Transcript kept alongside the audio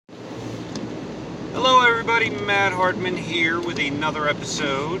everybody, Matt Hardman here with another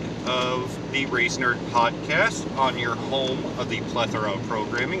episode of the Race Nerd Podcast on your home of the plethora of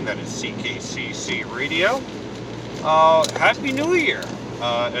programming that is CKCC Radio. Happy New Year!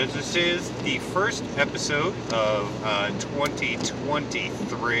 As this is the first episode of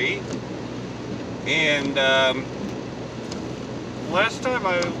 2023, and last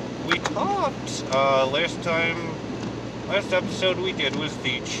episode we did was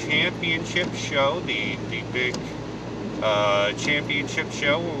the championship show, the big championship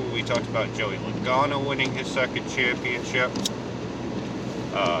show where we talked about Joey Logano winning his second championship,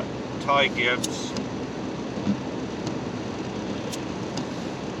 Ty Gibbs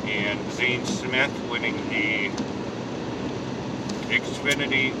and Zane Smith winning the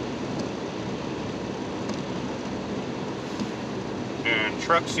Xfinity and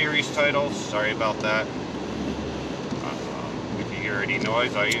Truck Series titles. Sorry about that. If you hear any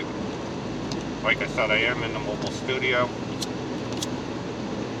noise, like I said, I am in the mobile studio.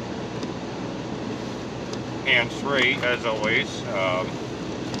 Hands-free, as always.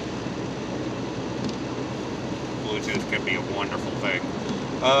 Bluetooth can be a wonderful thing.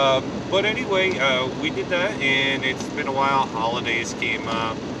 But anyway, we did that, and it's been a while. Holidays came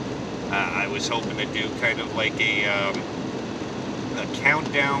up. I was hoping to do kind of like a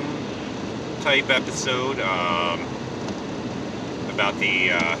countdown type episode about the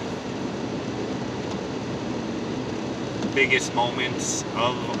biggest moments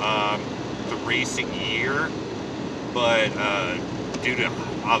of the racing year, but due to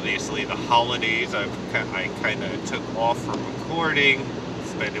obviously the holidays, I kind of took off from recording,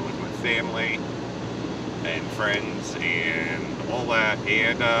 spent it with my family and friends and all that,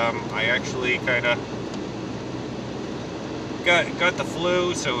 and I actually kind of got the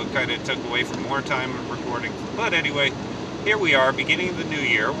flu, so it kind of took away from more time recording. But anyway, here we are, beginning of the new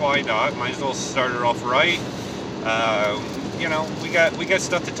year. Why not? Might as well start it off right. We got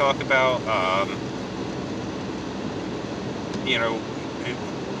stuff to talk about.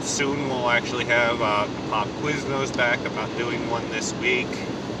 Soon we'll actually have the Pop Quiznos back. I'm not doing one this week,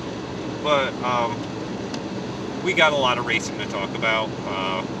 but we got a lot of racing to talk about.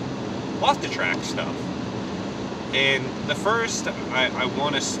 Off the track stuff. And the first I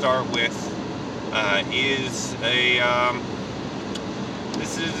want to start with is I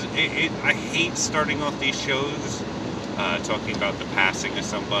hate starting off these shows talking about the passing of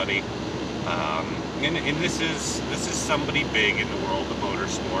somebody, and this is somebody big in the world of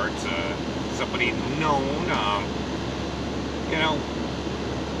motorsports, somebody known,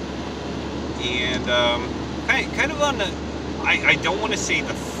 and kind of on the I don't want to say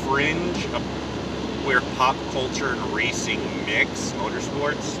the fringe of where pop culture and racing mix,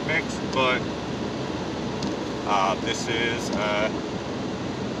 motorsports mix, but this is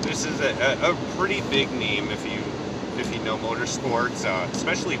a pretty big name if you know motorsports,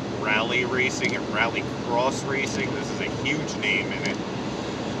 especially rally racing and rally cross racing. This is a huge name in it.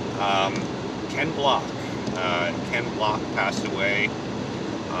 Ken Block. Ken Block passed away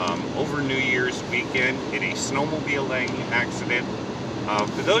over New Year's weekend in a snowmobiling accident.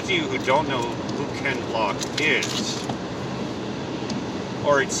 For those of you who don't know who Ken Block is,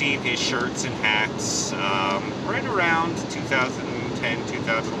 or had seen his shirts and hats, right around 2010,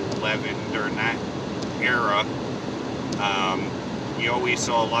 2011, during that era, you always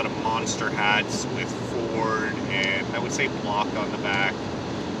saw a lot of monster hats with Ford and I would say Block on the back.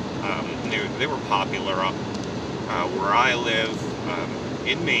 They were popular up where I live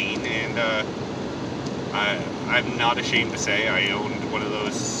in Maine, and I'm not ashamed to say I owned one of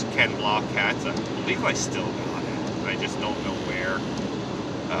those Ken Block hats. I believe I still got it. I just don't know where.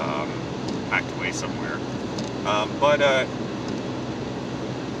 Packed away somewhere. But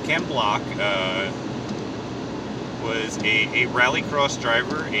Ken Block was a rallycross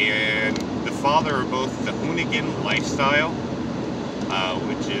driver and the father of both the Hoonigan lifestyle,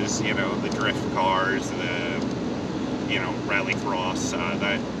 which is, the drift cars, the rallycross,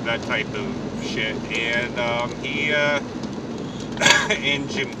 that type of shit, and he and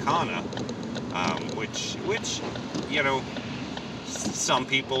Gymkhana, which some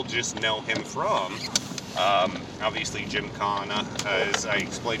people just know him from. Obviously, Gymkhana, as I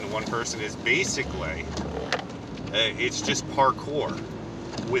explained to one person, is basically it's just parkour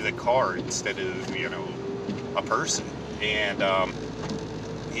with a car instead of a person, and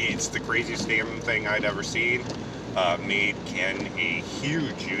it's the craziest damn thing I'd ever seen. Made Ken a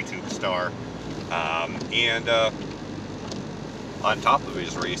huge YouTube star, and on top of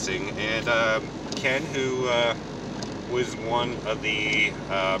his racing, and Ken, who was one of the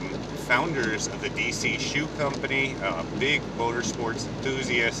founders of the DC Shoe Company, a big motorsports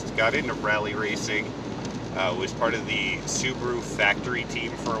enthusiast, got into rally racing, Was part of the Subaru factory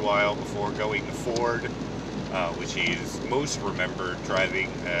team for a while before going to Ford, which he's most remembered driving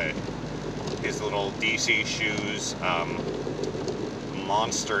his little DC Shoes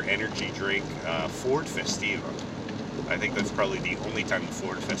Monster Energy drink Ford Festiva. I think that's probably the only time the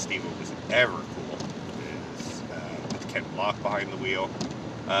Ford Festiva was ever cool, is with Ken Block behind the wheel.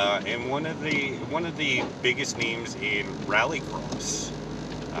 And one of the biggest names in Rallycross.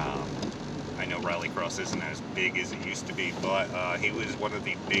 I know Rallycross isn't as big as it used to be, but he was one of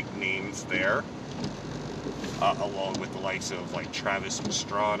the big names there, along with the likes of like Travis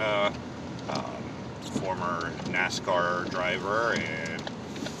Pastrana, former NASCAR driver and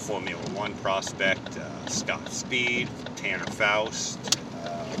Formula One prospect, Scott Speed, Tanner Faust,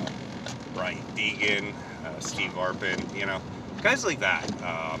 Brian Deegan, Steve Arpin, guys like that.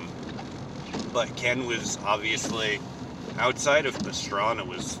 But Ken was obviously, outside of Pastrana,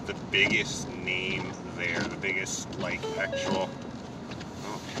 was the biggest name there, the biggest, actual,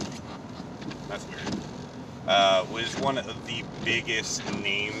 oh, that's weird, was one of the biggest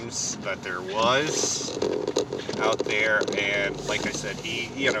names that there was out there, and like I said,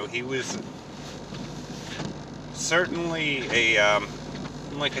 he was certainly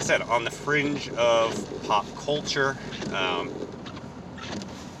like I said, on the fringe of pop culture.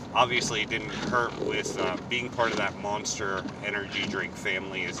 Obviously, it didn't hurt with being part of that Monster energy drink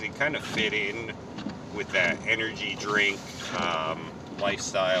family, as it kind of fit in with that energy drink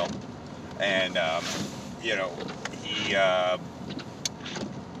lifestyle. And, he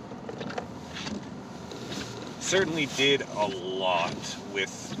certainly did a lot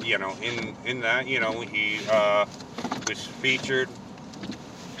with, in that, he was featured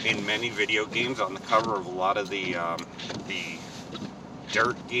in many video games, on the cover of a lot of the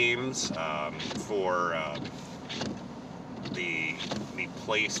dirt games for the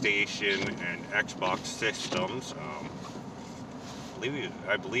PlayStation and Xbox systems.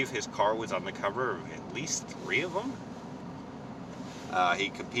 I believe his car was on the cover of at least 3 of them. He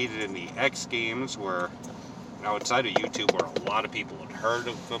competed in the X Games, where outside of YouTube, where a lot of people had heard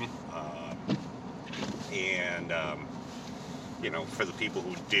of them, and for the people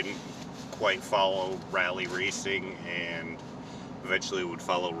who didn't quite follow rally racing and eventually would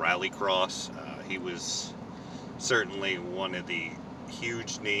follow Rallycross, he was certainly one of the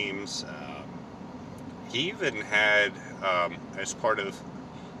huge names. He even had, as part of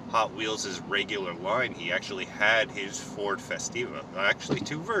Hot Wheels' regular line, he actually had his Ford Festiva, actually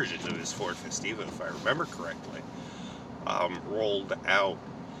 2 versions of his Ford Festiva, if I remember correctly, rolled out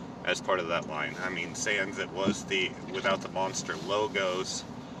as part of that line. I mean, sans it was without the Monster logos,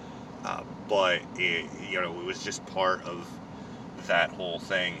 but it was just part of that whole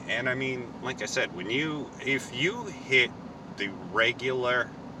thing. And I mean, like I said, if you hit the regular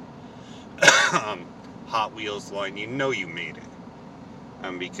Hot Wheels line, you made it.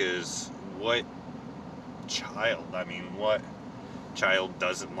 Because what child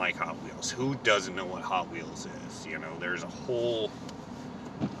doesn't like Hot Wheels? Who doesn't know what Hot Wheels is? There's a whole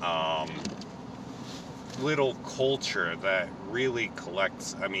little culture that really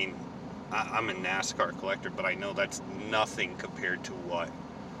collects. I mean, I'm a NASCAR collector, but I know that's nothing compared to what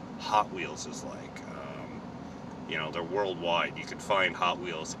Hot Wheels is like. They're worldwide. You can find Hot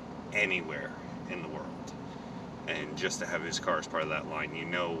Wheels anywhere in the world. And just to have his car as part of that line,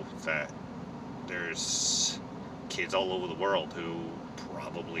 that there's kids all over the world who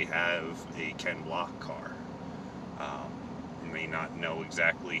probably have a Ken Block car. May not know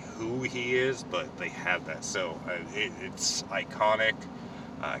exactly who he is, but they have that. So it's iconic.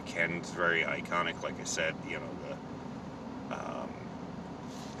 Ken's very iconic, like I said,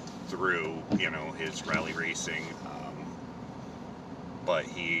 through, his rally racing. But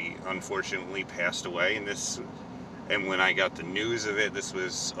he unfortunately passed away, and when I got the news of it, this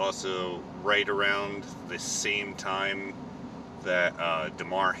was also right around the same time that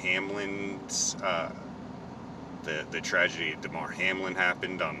Damar Hamlin's, the tragedy of Damar Hamlin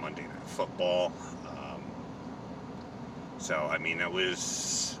happened on Monday Night Football. So, I mean, it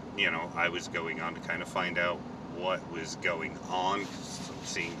was, I was going on to kind of find out what was going on, so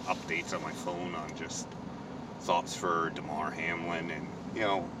seeing updates on my phone on just thoughts for Damar Hamlin, and,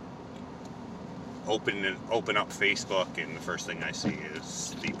 open up Facebook, and the first thing I see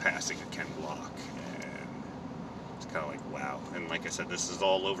is the passing of Ken Block, and it's kind of like, wow. And like I said, this is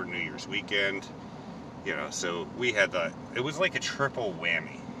all over New Year's weekend, so we had it was like a triple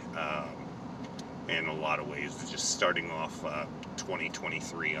whammy, in a lot of ways, just starting off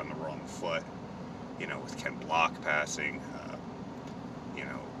 2023 on the wrong foot, with Ken Block passing,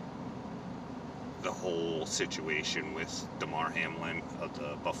 the whole situation with Damar Hamlin of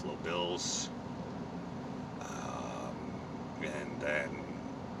the Buffalo Bills, and then,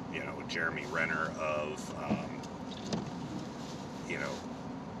 Jeremy Renner of,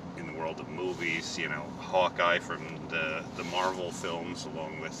 in the world of movies, Hawkeye from the Marvel films,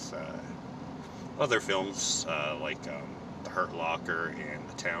 along with other films like The Hurt Locker and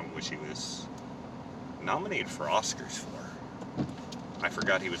The Town, which he was nominated for Oscars for. I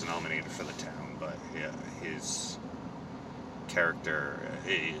forgot he was nominated for The Town, but yeah, his character,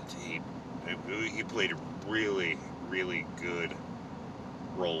 he played a really, really good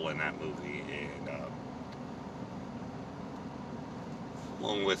role in that movie, and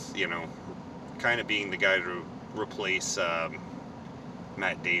along with, kind of being the guy to replace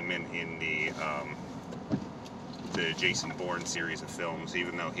Matt Damon in the Jason Bourne series of films.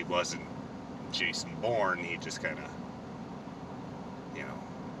 Even though he wasn't Jason Bourne, he just kind of,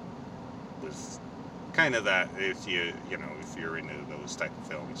 was kind of that, if you're into those type of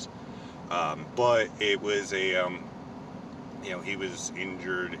films. But it was a, he was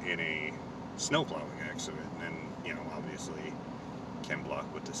injured in a snowplowing accident, and, obviously Ken Block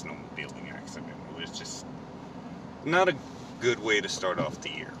with the snowmobiling accident. It was just not a good way to start off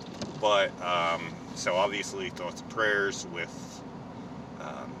the year. But, so obviously thoughts and prayers with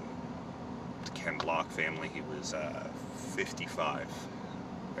the Ken Block family. He was 55.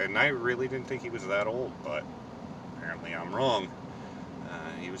 And I really didn't think he was that old, but apparently I'm wrong.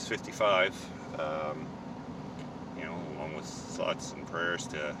 He was 55. Along with thoughts and prayers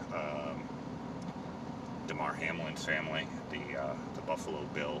to Damar Hamlin's family, the Buffalo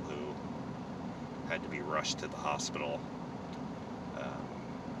Bill, who had to be rushed to the hospital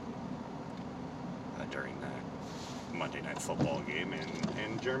during that Monday Night Football game,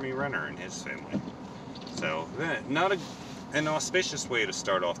 and Jeremy Renner and his family. So, not an auspicious way to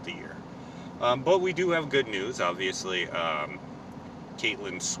start off the year. But we do have good news, obviously.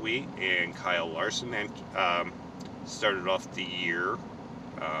 Caitlin Sweet and Kyle Larson started off the year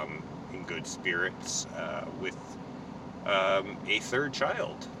in good spirits with a third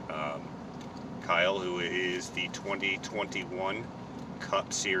child. Kyle, who is the 2021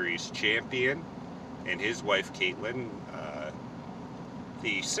 Cup Series champion, and his wife Caitlin,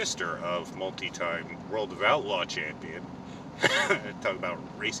 the sister of multi-time World of Outlaw champion. Talk about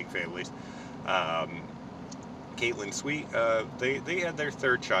racing families. Caitlin Sweet, they had their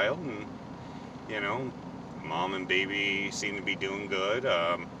third child, and mom and baby seem to be doing good.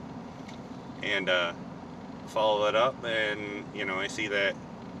 And follow it up, and I see that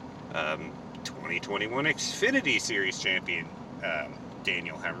 2021 Xfinity Series champion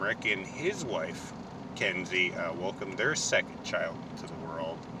Daniel Hemrick and his wife Kenzie welcomed their second child to the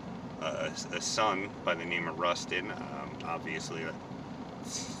world, a son by the name of Rustin. Obviously,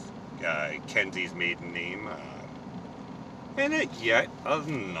 Kenzie's maiden name, and yet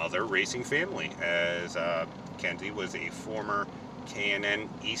another racing family, as Kenzie was a former K&N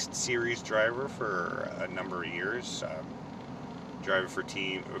East Series driver for a number of years, driving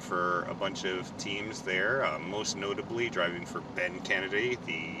for a bunch of teams there, most notably driving for Ben Kennedy,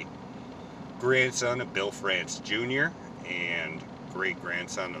 the grandson of Bill France Jr. and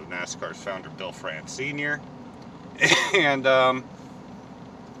great-grandson of NASCAR's founder Bill France Sr. And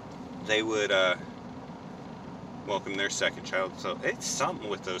they would welcome their second child. So it's something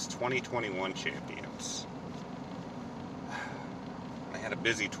with those 2021 champions. I had a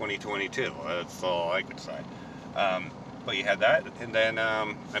busy 2022. That's all I could say. But you had that, and then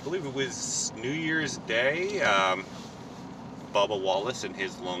I believe it was New Year's Day. Bubba Wallace and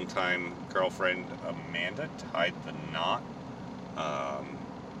his longtime girlfriend Amanda tied the knot.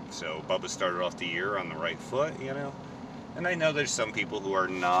 So Bubba started off the year on the right foot, And I know there's some people who are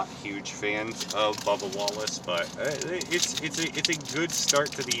not huge fans of Bubba Wallace, but it's a good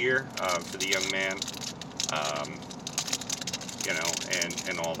start to the year for the young man,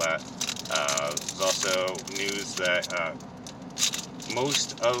 and all that. There's also news that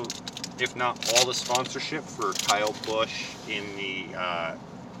most of, if not all, the sponsorship for Kyle Busch in the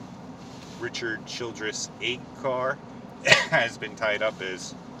Richard Childress 8 car has been tied up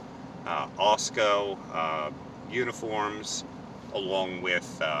as Osco uniforms, along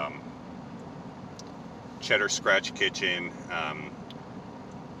with Cheddar Scratch Kitchen,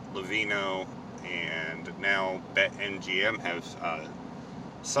 Lavino, and now BetMGM have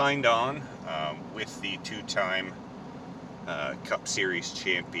signed on with the two-time Cup Series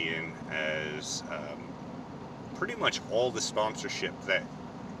champion, as pretty much all the sponsorship that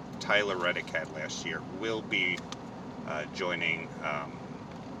Tyler Reddick had last year will be joining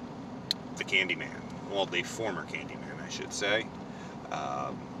the Candyman. Well, the former Candyman, I should say,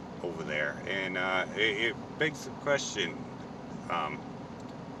 over there. And it begs the question,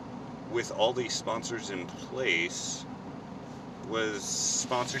 with all these sponsors in place, was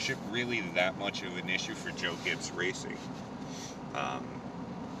sponsorship really that much of an issue for Joe Gibbs Racing?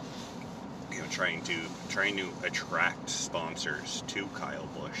 Trying to attract sponsors to Kyle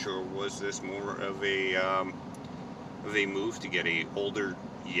Busch, or was this more of a move to get a older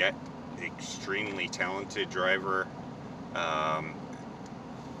yet extremely talented driver out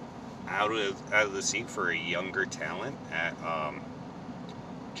of the seat for a younger talent at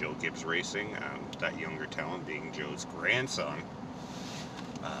Joe Gibbs Racing? That younger talent being Joe's grandson.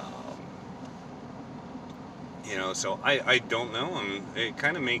 So I don't know. It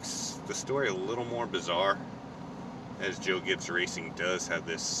kind of makes the story a little more bizarre, as Joe Gibbs Racing does have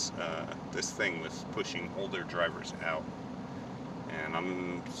this thing with pushing older drivers out. And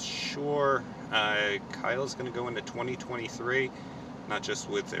I'm sure Kyle's going to go into 2023 not just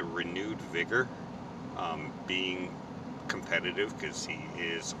with a renewed vigor, being competitive, because he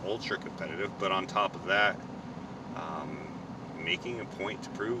is ultra competitive, but on top of that, making a point to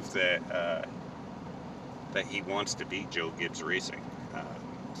prove that that he wants to beat Joe Gibbs Racing.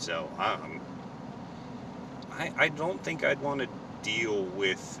 I don't think I'd want to deal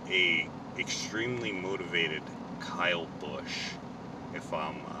with a extremely motivated Kyle Busch if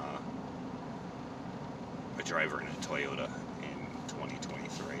I'm a driver in a Toyota in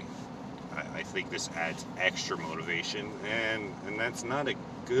 2023. I think this adds extra motivation, and that's not a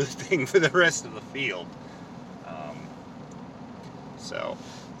good thing for the rest of the field.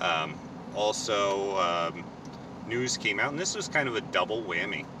 Also, news came out, and this was kind of a double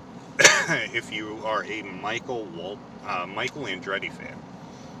whammy if you are a Michael Andretti fan.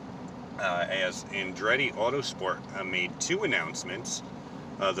 As Andretti Autosport made two announcements.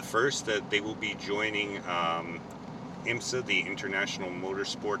 The first, that they will be joining IMSA, the International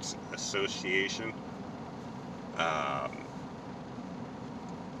Motorsports Association.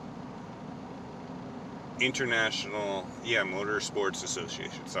 Motorsports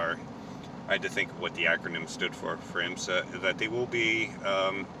Association, sorry. I had to think of what the acronym stood for IMSA, that they will be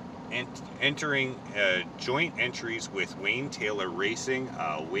entering joint entries with Wayne Taylor Racing.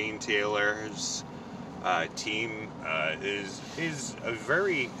 Wayne Taylor's team is a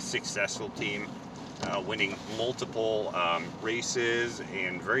very successful team, winning multiple races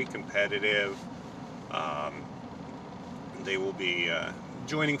and very competitive. They will be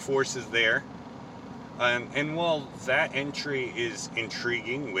joining forces there. And while that entry is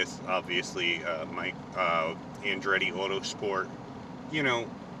intriguing, with obviously Andretti Autosport,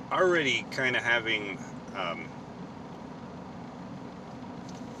 already kind of having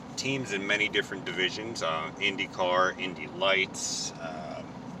teams in many different divisions, IndyCar, Indy Lights.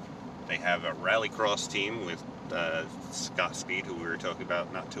 They have a rallycross team with Scott Speed, who we were talking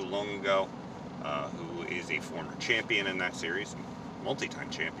about not too long ago, who is a former champion in that series,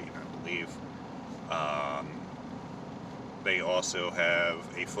 multi-time champion, I believe. They also have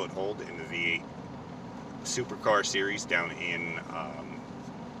a foothold in the V8 Supercar Series down in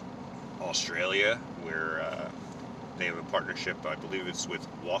Australia, where they have a partnership, I believe it's with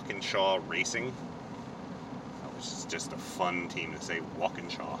Walkinshaw Racing, which is just a fun team to say,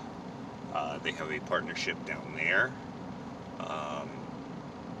 Walkinshaw. They have a partnership down there,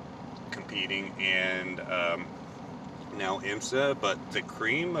 competing, and now IMSA, but the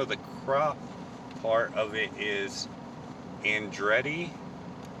cream of the crop part of it is Andretti.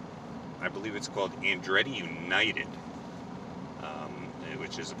 I believe it's called Andretti United,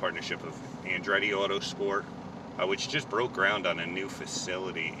 which is a partnership of Andretti Autosport, which just broke ground on a new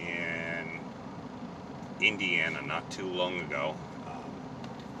facility in Indiana not too long ago.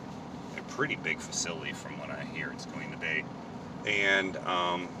 A pretty big facility from what I hear it's going to be. And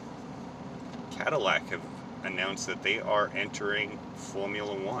Cadillac have announced that they are entering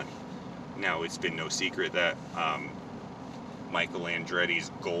Formula One. Now, it's been no secret that Michael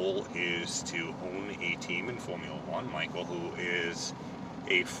Andretti's goal is to own a team in Formula One. Michael, who is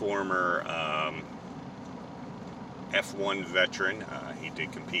a former F1 veteran, he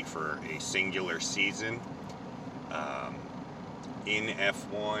did compete for a singular season in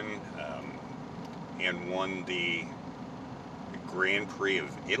F1 and won the Grand Prix of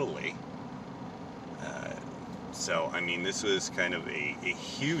Italy. This was kind of a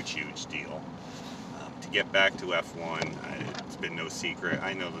huge deal. To get back to F1, it's been no secret.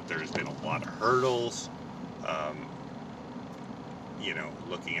 I know that there's been a lot of hurdles,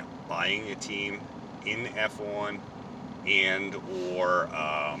 looking at buying a team in F1 and or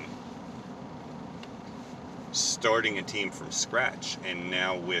starting a team from scratch. And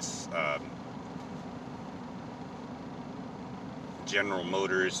now with General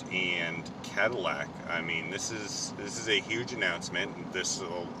Motors and Cadillac. I mean, this is a huge announcement. This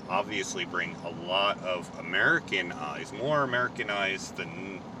will obviously bring a lot of American eyes, more American eyes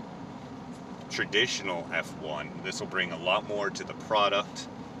than traditional F1. This will bring a lot more to the product.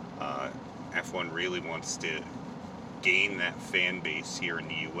 F1 really wants to gain that fan base here in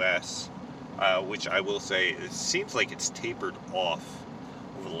the US, which I will say, it seems like it's tapered off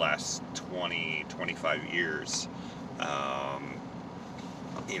over the last 20-25 years.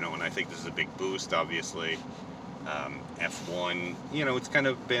 And I think this is a big boost, obviously. F1, it's kind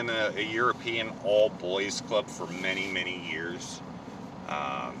of been a European all-boys club for many, many years.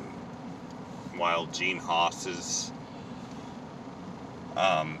 While Gene Haas is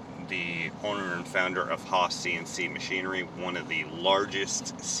the owner and founder of Haas CNC Machinery, one of the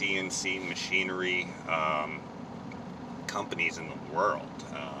largest CNC machinery companies in the world.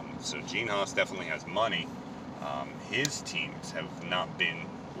 So Gene Haas definitely has money. His teams have not been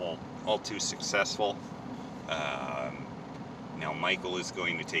all too successful. Now Michael is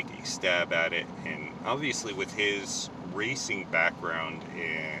going to take a stab at it, and obviously with his racing background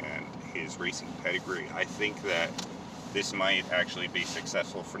and his racing pedigree, I think that this might actually be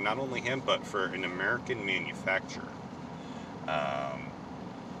successful for not only him, but for an American manufacturer.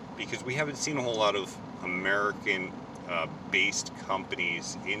 Because we haven't seen a whole lot of American based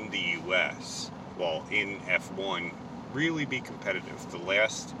companies in the US, in F1, really be competitive. The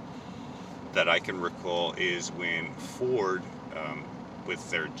last that I can recall is when Ford, with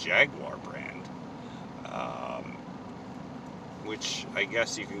their Jaguar brand, which I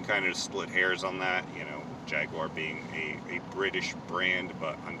guess you can kind of split hairs on that, Jaguar being a British brand,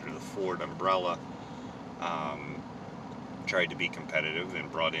 but under the Ford umbrella, tried to be competitive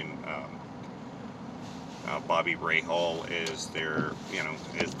and brought in Bobby Rahal is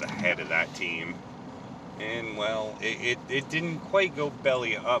is the head of that team. And it didn't quite go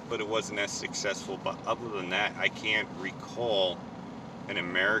belly up, but it wasn't as successful. But other than that, I can't recall an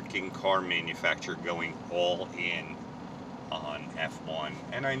American car manufacturer going all in on F1.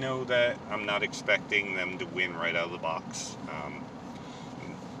 And I know that I'm not expecting them to win right out of the box.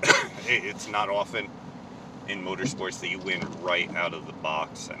 It's not often in motorsports that you win right out of the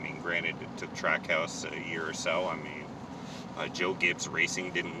box. I mean, granted, it took Trackhouse a year or so. I mean, Joe Gibbs Racing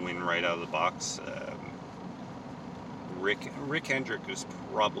didn't win right out of the box. Rick Hendrick is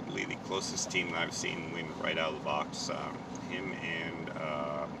probably the closest team that I've seen win right out of the box. Him and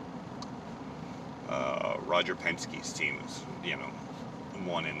Roger Penske's teams,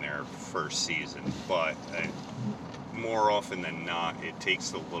 won in their first season. But more often than not, it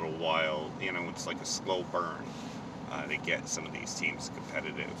takes a little while. It's like a slow burn to get some of these teams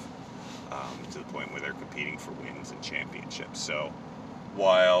competitive to the point where they're competing for wins and championships. So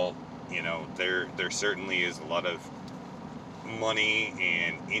while there certainly is a lot of money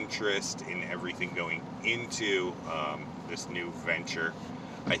and interest in everything going into this new venture,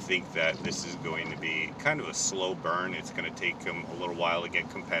 I think that this is going to be kind of a slow burn. It's going to take them a little while to get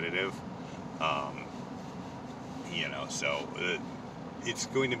competitive. So it's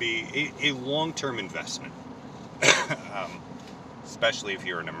going to be a long-term investment. Especially if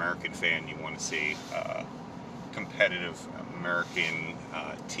you're an American fan, you want to see competitive American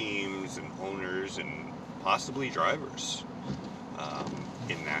teams and owners and possibly drivers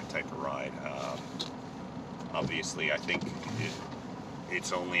in that type of ride. Obviously, I think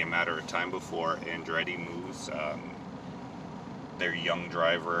it's only a matter of time before Andretti moves their young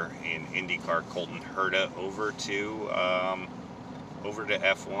driver in IndyCar, Colton Herta, over to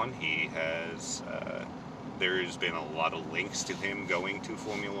F1. He has there's been a lot of links to him going to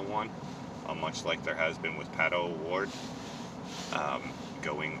Formula One, much like there has been with Pato O'Ward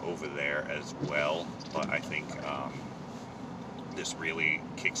going over there as well. But I think this really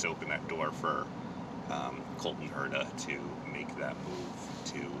kicks open that door for Colton Herta to make that move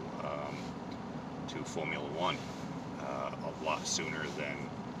to Formula One a lot sooner than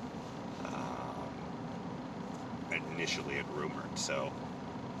initially had rumored. So,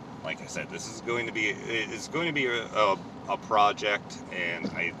 like I said, this is going to be a project, and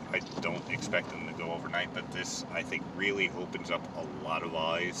I don't expect them to go overnight. But this, I think, really opens up a lot of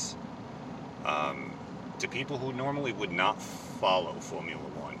eyes to people who normally would not follow Formula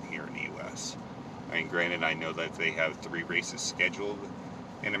One here in the U.S. I mean, granted, I know that they have 3 races scheduled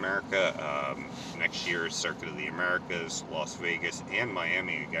in America. Next year is Circuit of the Americas, Las Vegas, and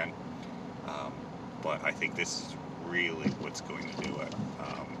Miami again. But I think this is really what's going to do it,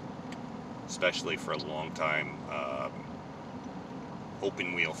 especially for a long time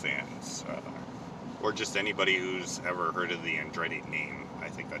open wheel fans, or just anybody who's ever heard of the Andretti name. I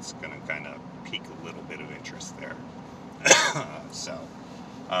think that's going to kind of pique a little bit of interest there. So,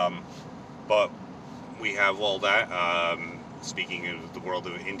 but we have all that. Speaking of the world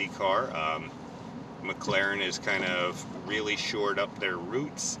of IndyCar, McLaren has kind of really shored up their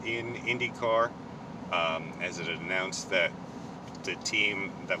roots in IndyCar, as it announced that the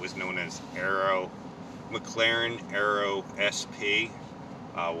team that was known as McLaren Aero SP,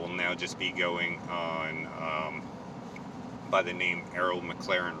 will now just be going on by the name Aero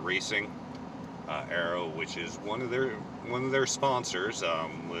McLaren Racing. Aero, which is one of their sponsors,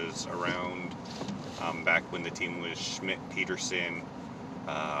 was around back when the team was Schmidt Peterson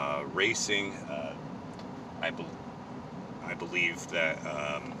Racing. I believe that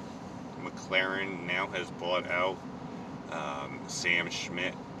McLaren now has bought out Sam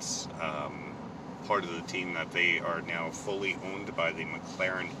Schmidt's part of the team, that they are now fully owned by the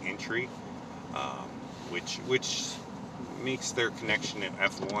McLaren entry, which makes their connection at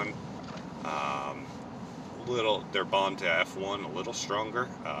F1 their bond to F1 a little stronger,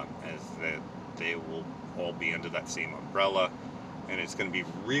 as they will all be under that same umbrella. And it's going to be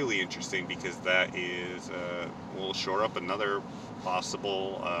really interesting, because that will shore up another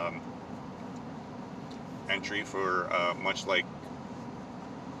possible entry for, much like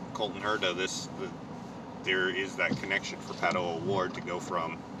Colton Herta, there is that connection for Pato O'Ward to go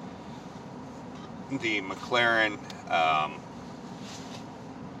from the McLaren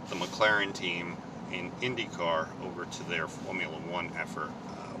team in IndyCar over to their Formula One effort,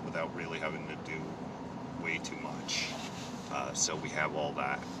 without really having to do way too much. So we have all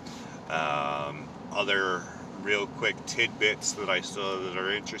that. Other real quick tidbits that I saw that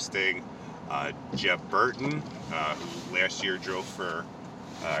are interesting. Jeb Burton, who last year drove for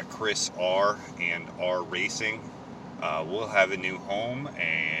Chris R and R Racing, will have a new home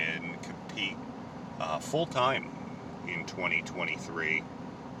and compete full-time in 2023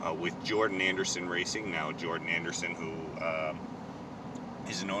 with Jordan Anderson Racing. Now, Jordan Anderson, who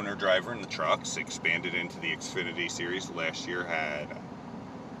is an owner driver in the trucks, expanded into the Xfinity Series last year, had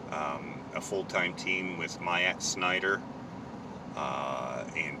a full-time team with Myatt Snyder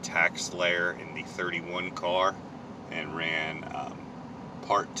and Tax Slayer in the 31 car, and ran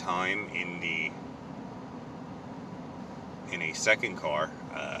part-time in a second car.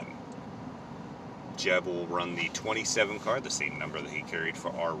 Jeb will run the 27 car, the same number that he carried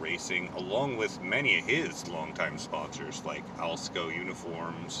for R Racing, along with many of his longtime sponsors like Alsco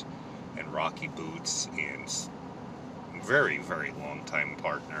Uniforms and Rocky Boots, and very, very long-time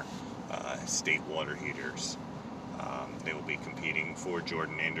partner, State Water Heaters. They will be competing for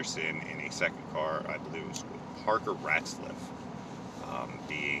Jordan Anderson in a second car. I believe it was with Parker Ratzliff,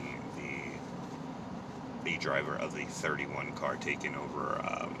 being the driver of the 31 car, taking over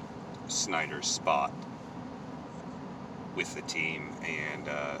Snyder's spot with the team. And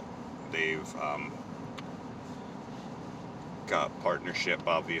they've got partnership,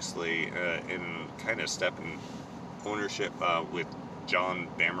 obviously, in kind of step in ownership with John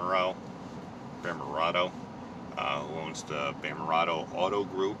Bamarato, who owns the Bamarato Auto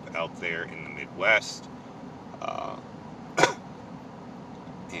Group out there in the Midwest.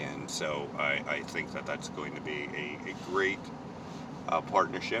 And so I think that that's going to be a great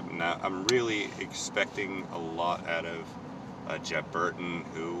partnership. Now, I'm really expecting a lot out of Jeb Burton,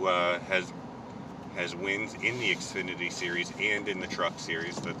 who has wins in the Xfinity Series and in the Truck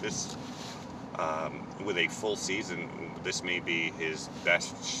Series. That this, with a full season, this may be his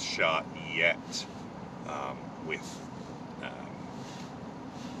best shot yet with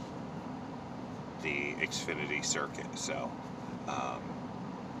the Xfinity circuit. So,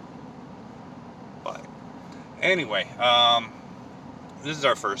 but anyway, this is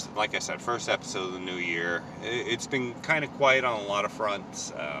our first episode of the new year. It's been kind of quiet on a lot of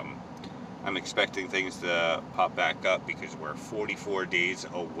fronts. I'm expecting things to pop back up, because we're 44 days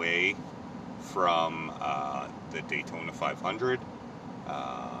away from the Daytona 500.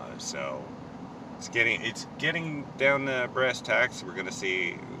 So it's getting down to brass tacks. We're gonna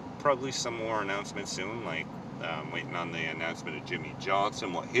see probably some more announcements soon, like waiting on the announcement of Jimmy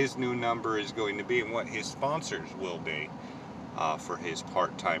Johnson, what his new number is going to be, and what his sponsors will be for his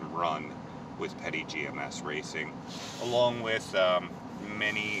part-time run with Petty GMS Racing, along with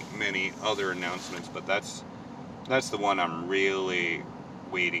many other announcements. But that's the one I'm really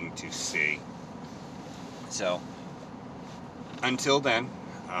waiting to see. So until then,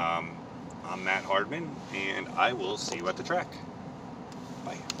 I'm Matt Hardman, and I will see you at the track.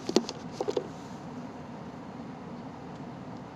 Bye.